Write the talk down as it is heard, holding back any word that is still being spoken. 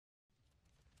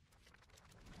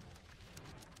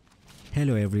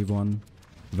Hello everyone,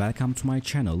 welcome to my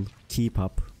channel, keep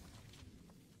up.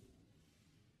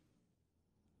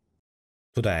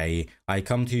 Today I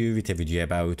come to you with a video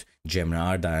about Cemre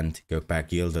Arda and Gokberk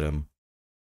Yildirim.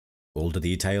 All the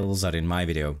details are in my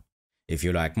video. If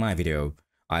you like my video,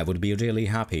 I would be really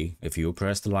happy if you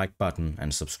press the like button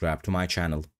and subscribe to my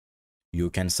channel. You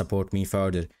can support me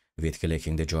further with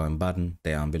clicking the join button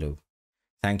down below.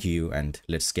 Thank you, and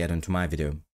let's get into my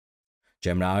video.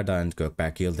 Cemre Arda and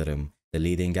Gokberk Yildirim, the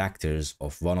leading actors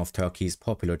of one of Turkey's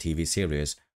popular TV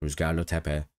series, Ruzgarli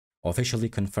Tepe, officially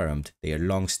confirmed their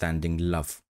long-standing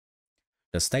love.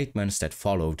 The statements that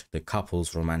followed the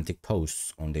couple's romantic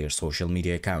posts on their social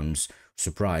media accounts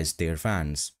surprised their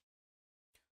fans.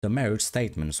 The marriage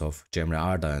statements of Cemre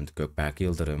Arda and Gokberk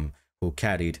Yildirim, who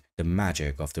carried the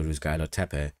magic of the Ruzgarli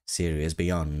Tepe series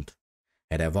beyond,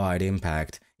 had a wide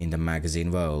impact in the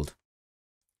magazine world.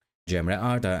 Cemre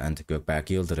Arda and Gokberk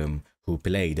Yildirim, who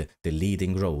played the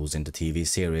leading roles in the TV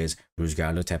series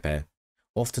Ruzgarli Tepe,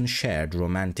 often shared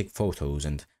romantic photos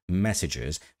and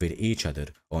messages with each other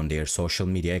on their social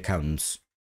media accounts.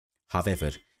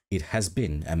 However, it has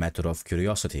been a matter of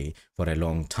curiosity for a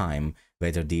long time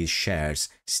whether these shares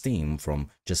stem from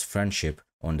just friendship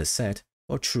on the set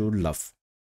or true love.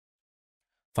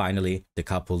 Finally, the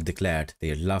couple declared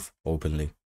their love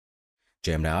openly.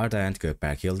 Cemre Arda and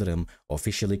Gokberk Yildirim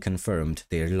officially confirmed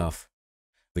their love,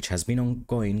 which has been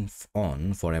going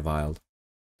on for a while.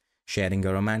 Sharing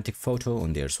a romantic photo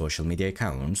on their social media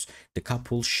accounts, the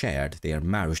couple shared their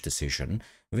marriage decision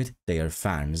with their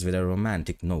fans with a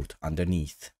romantic note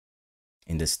underneath.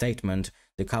 In the statement,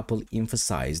 the couple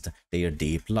emphasized their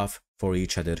deep love for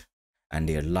each other and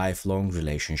their lifelong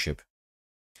relationship,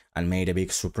 and made a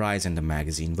big surprise in the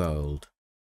magazine world.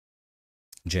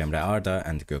 Cemre Arda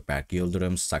and Gokberk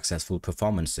Yildirim's successful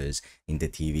performances in the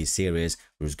TV series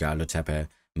Ruzgarli Tepe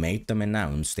made them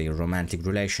announce their romantic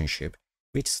relationship,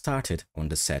 which started on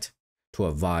the set, to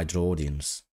a wider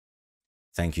audience.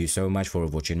 Thank you so much for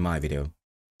watching my video.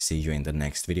 See you in the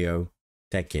next video.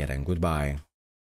 Take care and goodbye.